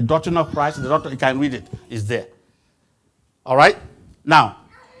doctrine. The doctrine of Christ, the doctrine, you can read it, is there. All right? Now,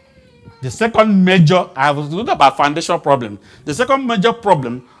 the second major, I was talking about foundational problem. The second major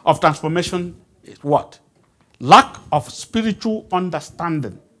problem of transformation is what? Lack of spiritual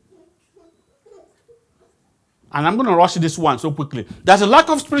understanding. And I'm going to rush this one so quickly. There's a lack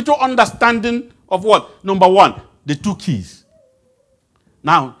of spiritual understanding of what? Number one, the two keys.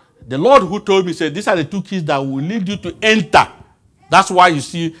 Now, the Lord who told me, said, these are the two keys that will lead you to enter. That's why you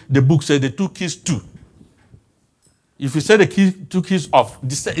see the book says the two keys too. If you say the two keys of,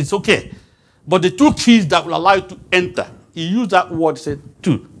 it's okay. But the two keys that will allow you to enter, he used that word, said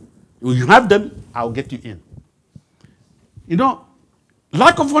two. When you have them, I'll get you in. You know,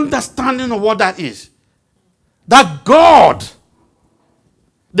 lack of understanding of what that is. That God,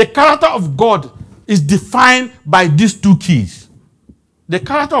 the character of God is defined by these two keys. The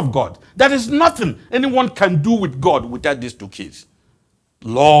character of God. There is nothing anyone can do with God without these two keys.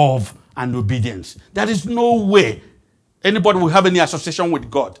 Love and obedience. There is no way anybody will have any association with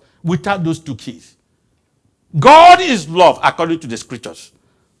God without those two keys. God is love according to the scriptures.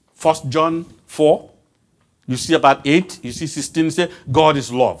 1 John 4, you see about 8, you see 16, say God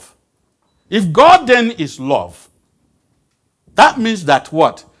is love. If God then is love, that means that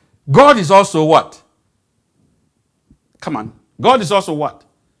what? God is also what? Come on. God is also what?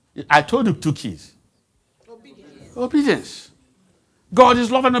 I told you two keys. Obedience. God is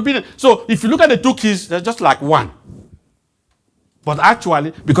love and obedience. So if you look at the two keys, they're just like one. But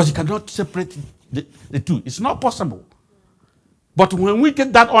actually, because you cannot separate the two, it's not possible. But when we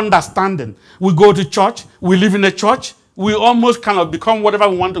get that understanding, we go to church, we live in a church, we almost kind of become whatever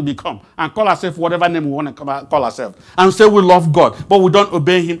we want to become and call ourselves whatever name we want to call ourselves. And say we love God, but we don't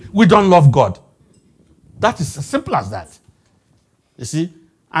obey him. We don't love God. That is as simple as that. You see?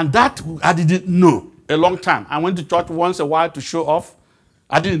 And that I didn't know a long time. I went to church once a while to show off.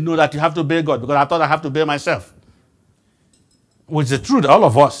 I didn't know that you have to obey God because I thought I have to obey myself. Which is the truth, all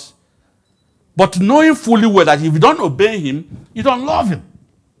of us. but knowing fully well that if you don't obey him, you don't love him.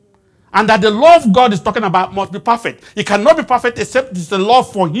 And that the love God is talking about must be perfect. It cannot be perfect except it's the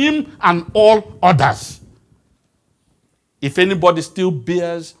love for him and all others. If anybody still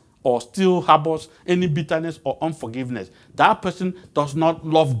bears or still harbors any bitterness or unforgiveness, that person does not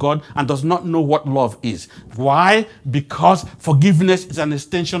love God and does not know what love is. Why? Because forgiveness is an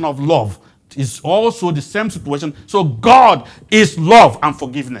extension of love. It's also the same situation. So God is love and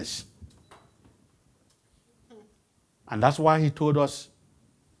forgiveness. And that's why he told us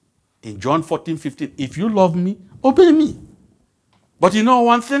in John 14:15, if you love me, obey me. But you know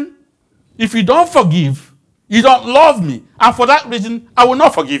one thing? If you don't forgive, you don't love me. And for that reason, I will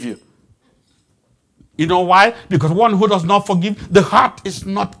not forgive you. You know why? Because one who does not forgive, the heart is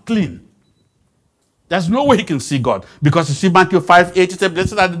not clean. There's no way he can see God. Because you see Matthew 5:8, it says,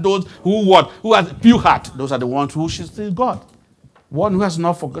 blessed are those who has a pure heart. Those are the ones who should see God. One who has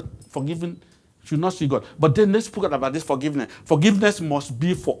not forgiven should not see God. But then let's forget about this forgiveness. Forgiveness must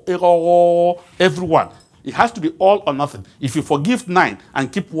be for everyone. It has to be all or nothing. If you forgive 9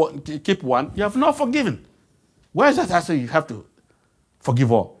 and keep one, you have not forgiven. Where is that answer you have to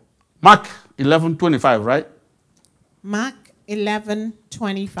forgive all? Mark 11:25, right? Mark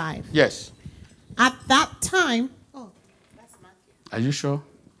 11:25. Yes. At that time, that's Matthew. Are you sure?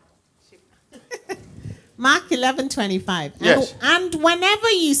 Mark 11:25. Yes. And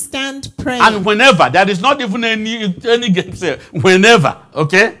whenever you stand praying. And whenever, there is not even any game say whenever,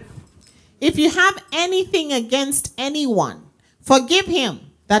 okay? If you have anything against anyone, forgive him,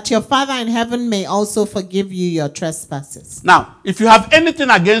 that your Father in heaven may also forgive you your trespasses. Now, if you have anything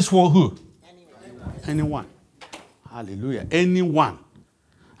against who? Anyone. Hallelujah. Anyone.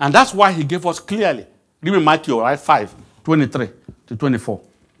 And that's why he gave us clearly. Read me Matthew, right? 5:23-24.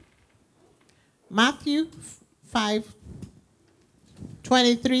 Matthew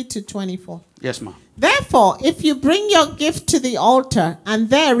 5:23-24. Yes, ma'am. Therefore, if you bring your gift to the altar and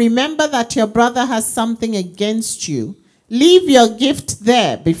there remember that your brother has something against you, leave your gift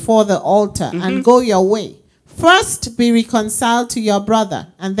there before the altar and go your way. First be reconciled to your brother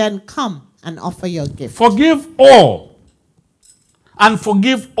and then come and offer your gift. Forgive all. And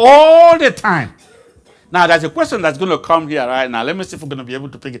forgive all the time. Now, there's a question that's going to come here right now. Let me see if we're going to be able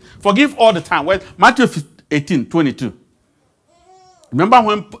to pick it. Forgive all the time. Well, Matthew 18:22. Remember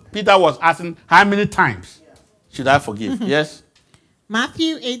when Peter was asking, how many times should I forgive? Yes?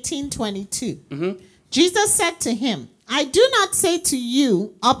 Matthew 18:22. Jesus said to him, I do not say to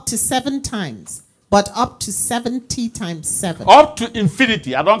you up to 7 times, but up to 70 times 7. Up to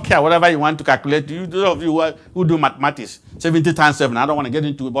infinity. I don't care whatever you want to calculate. You, those of you who do mathematics, 70 times 7. I don't want to get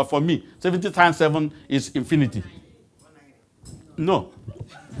into it, but for me, 70 times 7 is infinity. No.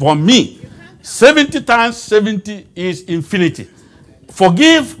 For me, 70 times 70 is infinity.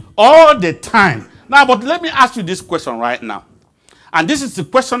 Forgive all the time. Now, but let me ask you this question right now. And this is the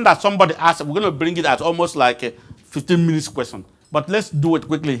question that somebody asked. We're going to bring it as almost like a 15 minutes question. But let's do it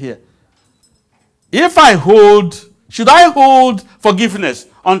quickly here. Should I hold forgiveness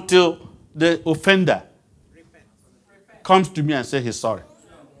until the offender comes to me and says he's sorry?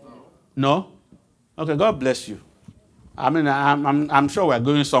 No? Okay, God bless you. I mean, I'm sure we're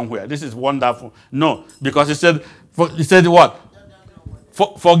going somewhere. This is wonderful. No, because he said what?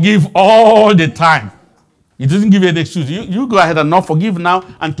 Forgive all the time. He doesn't give you any excuse. You go ahead and not forgive now,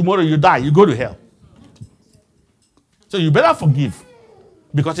 and tomorrow you die. You go to hell. So you better forgive.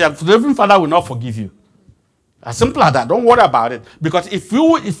 Because your Heavenly Father will not forgive you. As simple as that. Don't worry about it. Because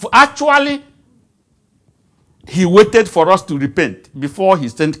if actually he waited for us to repent before he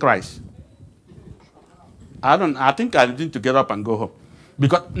sent Christ. I think I need to get up and go home.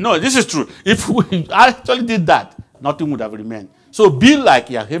 Because, no, this is true. If we actually did that, nothing would have remained. So be like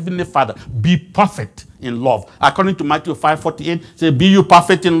your Heavenly Father. Be perfect in love. According to Matthew 5:48, say, be you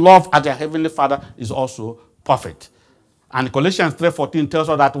perfect in love as your Heavenly Father is also perfect. And Colossians 3:14 tells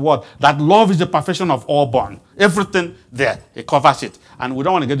us that what? That love is the perfection of all born. Everything there, it covers it. And we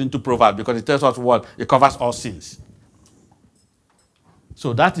don't want to get into Proverbs because it tells us what? It covers all sins.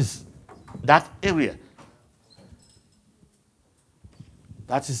 So that is that area.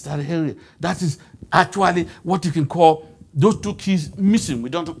 That is that area. That is actually what you can call those 2 keys missing. We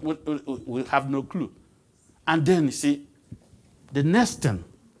have no clue. And then you see, the next thing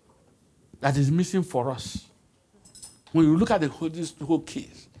that is missing for us, when you look at these whole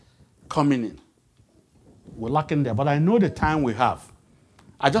keys coming in, we're lacking there. But I know the time we have.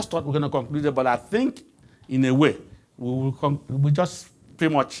 I just thought we're going to conclude it, but I think, in a way, we just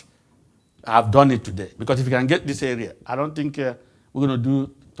pretty much have done it today. Because if you can get this area, I don't think we're going to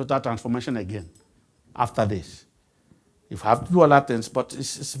do total transformation again after this. If you have to do other things, but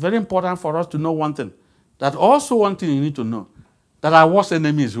it's very important for us to know one thing. That also one thing you need to know. That our worst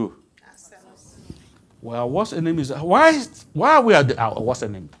enemy is who? Ourselves. Well, our worst enemy is... Why are we our worst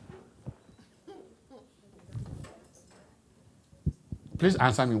enemy? Please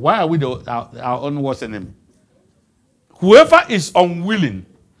answer me. Why are we our own worst enemy? Whoever is unwilling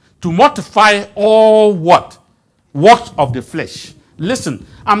to mortify all what? Works of the flesh. Listen,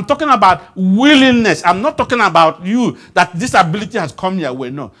 I'm talking about willingness. I'm not talking about you, that this ability has come your way.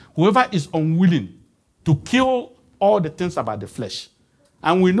 No. Whoever is unwilling to kill all the things about the flesh.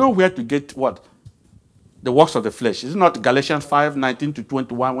 And we know where to get what? The works of the flesh. Is it not Galatians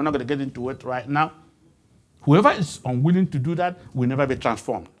 5:19-21? We're not going to get into it right now. Whoever is unwilling to do that will never be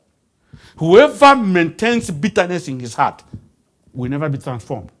transformed. Whoever maintains bitterness in his heart will never be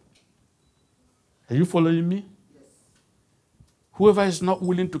transformed. Are you following me? Yes. Whoever is not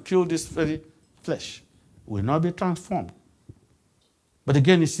willing to kill this very flesh will not be transformed. But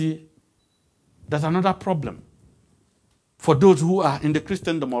again, you see, there's another problem for those who are in the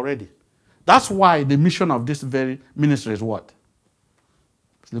Christendom already. That's why the mission of this very ministry is what?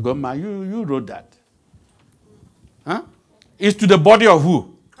 You wrote that. Huh? It's to the body of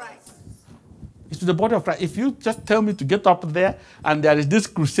who? Christ. It's to the body of Christ. If you just tell me to get up there and there is this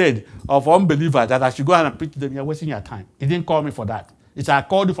crusade of unbelievers that I should go and preach to them, you're wasting your time. He didn't call me for that. It's I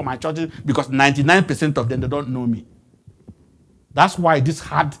called you for my churches because 99% of them, they don't know me. That's why this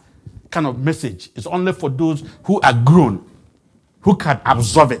hard kind of message is only for those who are grown, who can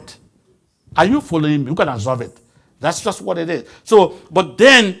absorb it. Are you following me? Who can absorb it? That's just what it is. So, but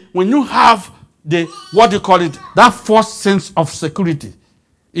then when you have that false sense of security,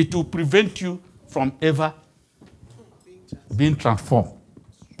 it will prevent you from ever being transformed.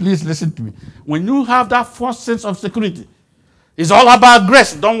 Please listen to me. When you have that false sense of security, it's all about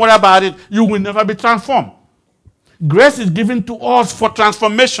grace. Don't worry about it. You will never be transformed. Grace is given to us for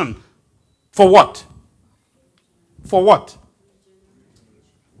transformation. For what? For what?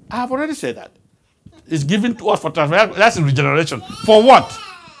 I have already said that. It's given to us for transformation. That's regeneration. For what?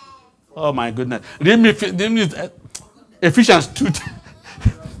 Oh my goodness. Read me Ephesians 2,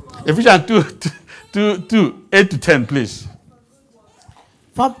 Ephesians 2, 8-10, please.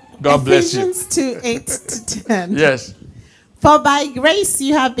 For God bless you. Ephesians 2, 8-10. Yes. For by grace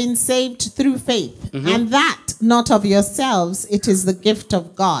you have been saved through faith, and that not of yourselves, it is the gift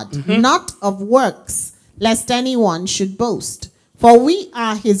of God, not of works, lest anyone should boast. For we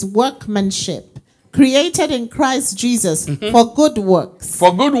are his workmanship, created in Christ Jesus for good works.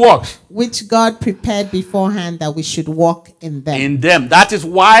 For good works. Which God prepared beforehand that we should walk in them. In them. That is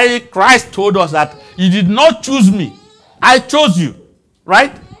why Christ told us that you did not choose me. I chose you.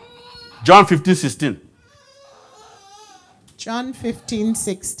 Right? John 15:16. John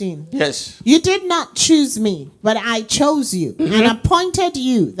 15:16. Yes. You did not choose me, but I chose you and appointed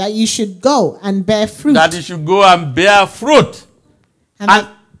you that you should go and bear fruit. That you should go and bear fruit. And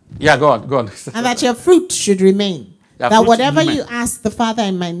go on. And that your fruit should remain. That whatever you ask the Father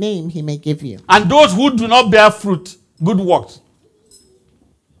in my name, he may give you. And those who do not bear fruit, good works.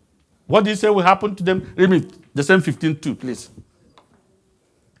 What do you say will happen to them? Read me the same 15:2, please.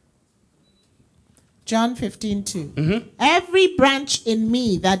 John 15:2. Every branch in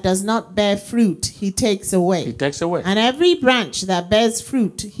me that does not bear fruit, he takes away. He takes away. And every branch that bears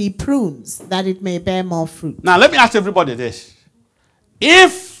fruit, he prunes, that it may bear more fruit. Now, let me ask everybody this.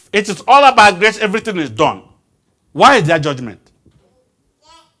 If it is all about grace, everything is done, why is there judgment?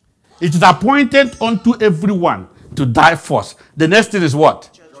 It is appointed unto everyone to die first. The next thing is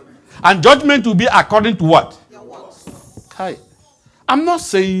what? Judgment. And judgment will be according to what? Hi. I'm not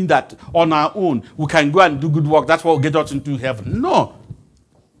saying that on our own we can go and do good work. That's what will get us into heaven. No.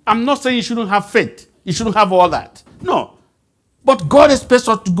 I'm not saying you shouldn't have faith. You shouldn't have all that. No. But God expects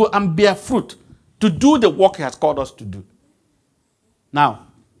us to go and bear fruit, to do the work he has called us to do. Now,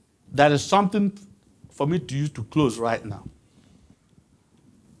 there is something for me to use to close right now.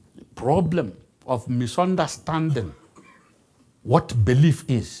 The problem of misunderstanding what belief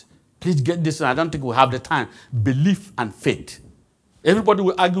is. Please get this, and I don't think we'll have the time. Belief and faith. Everybody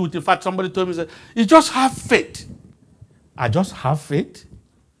will argue with it. In fact, somebody told me, you just have faith. I just have faith?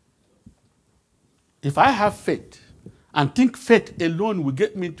 If I have faith and think faith alone will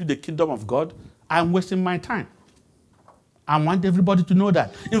get me into the kingdom of God, I'm wasting my time. I want everybody to know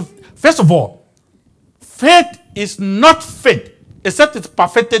that. First of all, faith is not faith, except it's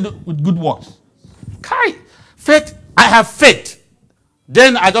perfected with good works. Faith, I have faith.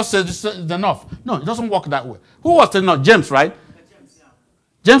 Then I just say this is enough. No, it doesn't work that way. Who was saying that? James, right?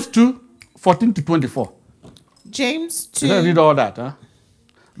 James 2:14-24. James 2. You read all that, huh?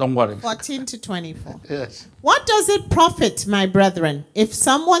 Don't worry. 14 to 24. Yes. What does it profit, my brethren, if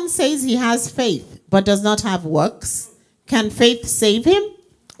someone says he has faith but does not have works? Can faith save him?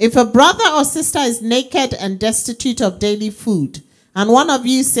 If a brother or sister is naked and destitute of daily food, and one of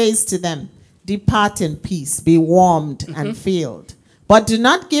you says to them, depart in peace, be warmed and filled, but do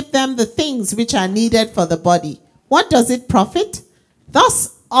not give them the things which are needed for the body, what does it profit?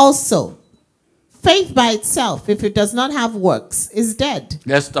 Thus also, faith by itself, if it does not have works, is dead.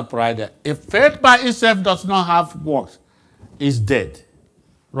 Let's stop right there. If faith by itself does not have works, is dead.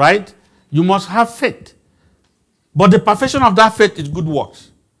 Right? You must have faith. But the perfection of that faith is good works.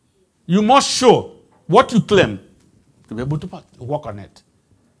 You must show what you claim to be able to work on it.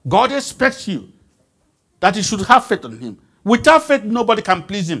 God expects you that you should have faith on him. Without faith, nobody can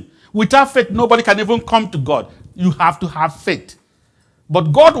please him. Without faith, nobody can even come to God. You have to have faith.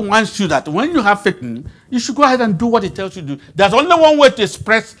 But God wants you that when you have faith in him, you should go ahead and do what he tells you to do. There's only one way to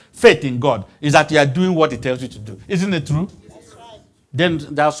express faith in God, is that you are doing what he tells you to do. Isn't it true? That's right. Then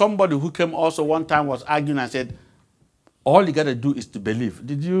there's somebody who came also one time, was arguing and said, all you got to do is to believe.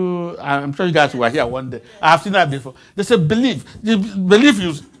 Did you? I'm sure you guys were here one day. I have seen that before. They said, believe.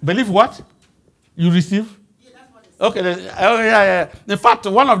 Believe what? You receive? Yeah, that's what it says. Okay. Yeah. In fact,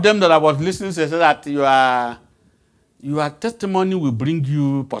 one of them that I was listening to said that your testimony will bring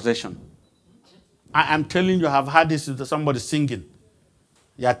you possession. I am telling you, I have heard this to somebody singing.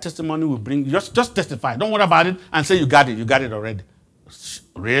 Your testimony will bring, just testify. Don't worry about it and say you got it. You got it already.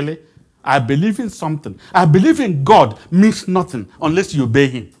 Really? I believe in something. I believe in God means nothing unless you obey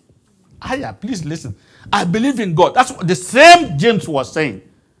him. Please listen. I believe in God. That's what the same James was saying.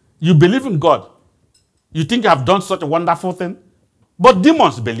 You believe in God. You think you have done such a wonderful thing? But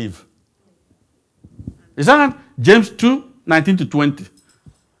demons believe. Is that not James 2, 19 to 20?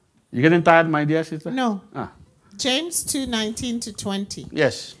 You getting tired, my dear sister? No. James 2, 19 to 20.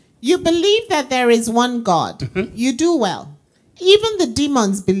 Yes. You believe that there is one God. Mm-hmm. You do well. Even the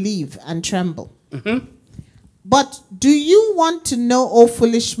demons believe and tremble. Mm-hmm. But do you want to know, O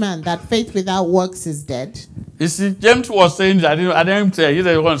foolish man, that faith without works is dead? You see, James was saying that, I didn't say, he's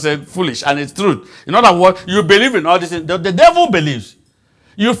the one who said foolish, and it's truth. In other words, you believe in all this. The devil believes.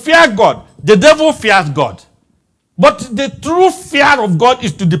 You fear God. The devil fears God. But the true fear of God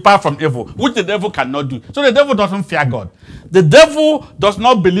is to depart from evil, which the devil cannot do. So the devil doesn't fear God. The devil does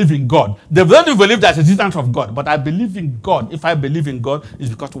not believe in God. The devil believes there's existence of God. But I believe in God. If I believe in God, it's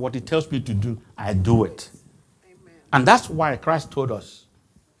because of what he tells me to do, I do it. Amen. And that's why Christ told us,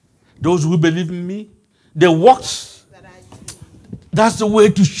 those who believe in me, the works, that's the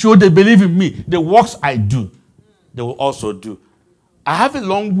way to show they believe in me. The works I do, they will also do. I have a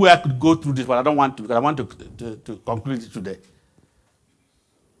long way I could go through this, but I don't want to, because I want to conclude it today.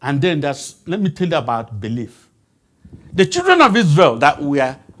 And then let me tell you about belief. The children of Israel that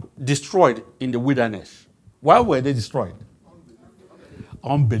were destroyed in the wilderness, why were they destroyed?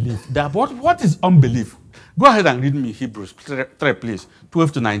 Unbelief. What is unbelief? Go ahead and read me Hebrews 3, please,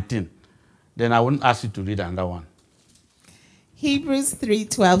 12 to 19. Then I won't ask you to read another one. Hebrews 3,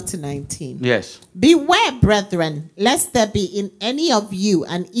 12 to 19. Yes. Beware, brethren, lest there be in any of you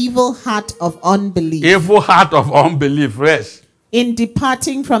an evil heart of unbelief. Evil heart of unbelief, yes. In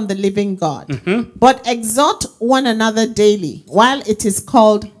departing from the living God. Mm-hmm. But exhort one another daily, while it is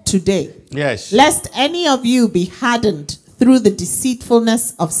called today. Yes. Lest any of you be hardened through the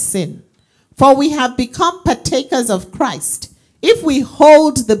deceitfulness of sin. For we have become partakers of Christ, if we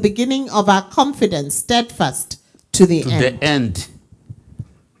hold the beginning of our confidence steadfast to the end.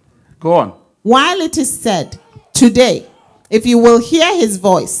 Go on. While it is said, today, if you will hear his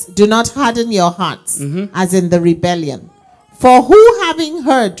voice, do not harden your hearts, as in the rebellion. For who having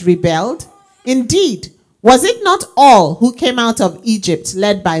heard rebelled? Indeed, was it not all who came out of Egypt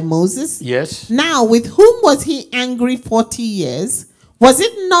led by Moses? Yes. Now, with whom was he angry 40 years? Was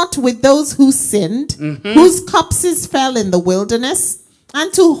it not with those who sinned, whose corpses fell in the wilderness?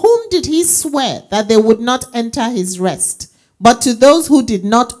 And to whom did he swear that they would not enter his rest, but to those who did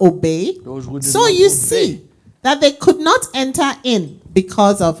not obey? So you see that they could not enter in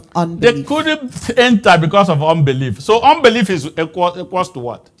because of unbelief. They couldn't enter because of unbelief. So unbelief is equals to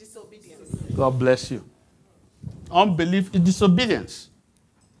what? Disobedience. God bless you. Unbelief is disobedience.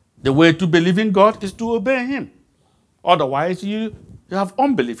 The way to believe in God is to obey him. Otherwise, you have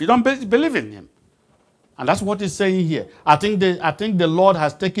unbelief. You don't believe in him. And that's what he's saying here. I think the Lord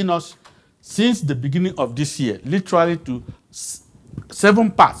has taken us since the beginning of this year, literally to 7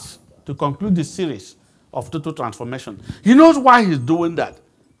 parts to conclude the series of total transformation. He knows why he's doing that.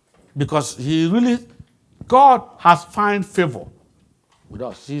 Because God has found favor with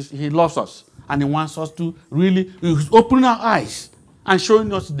us. He loves us. And he wants us to really open our eyes and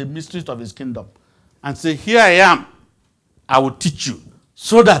showing us the mysteries of his kingdom. And say, here I am. I will teach you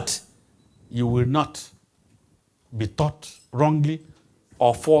so that you will not be taught wrongly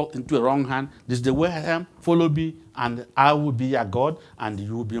or fall into a wrong hand. This is the way I am. Follow me, and I will be your God, and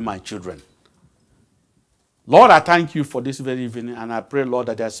you will be my children. Lord, I thank you for this very evening, and I pray, Lord,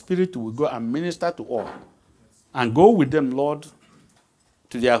 that their spirit will go and minister to all. And go with them, Lord,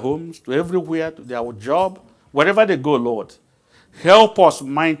 to their homes, to everywhere, to their job, wherever they go, Lord. Help us,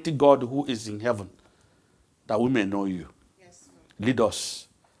 mighty God who is in heaven, that we may know you. Yes, lead us.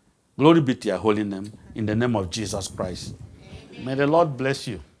 Glory be to your holy name, in the name of Jesus Christ. Amen. May the Lord bless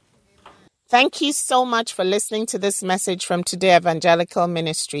you. Thank you so much for listening to this message from Today Evangelical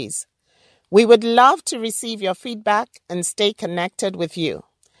Ministries. We would love to receive your feedback and stay connected with you.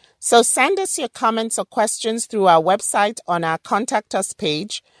 So send us your comments or questions through our website on our Contact Us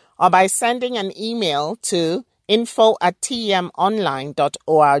page, or by sending an email to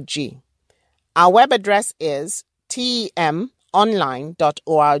info@temonline.org. Our web address is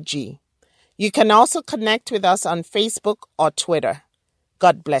temonline.org. You can also connect with us on Facebook or Twitter.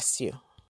 God bless you.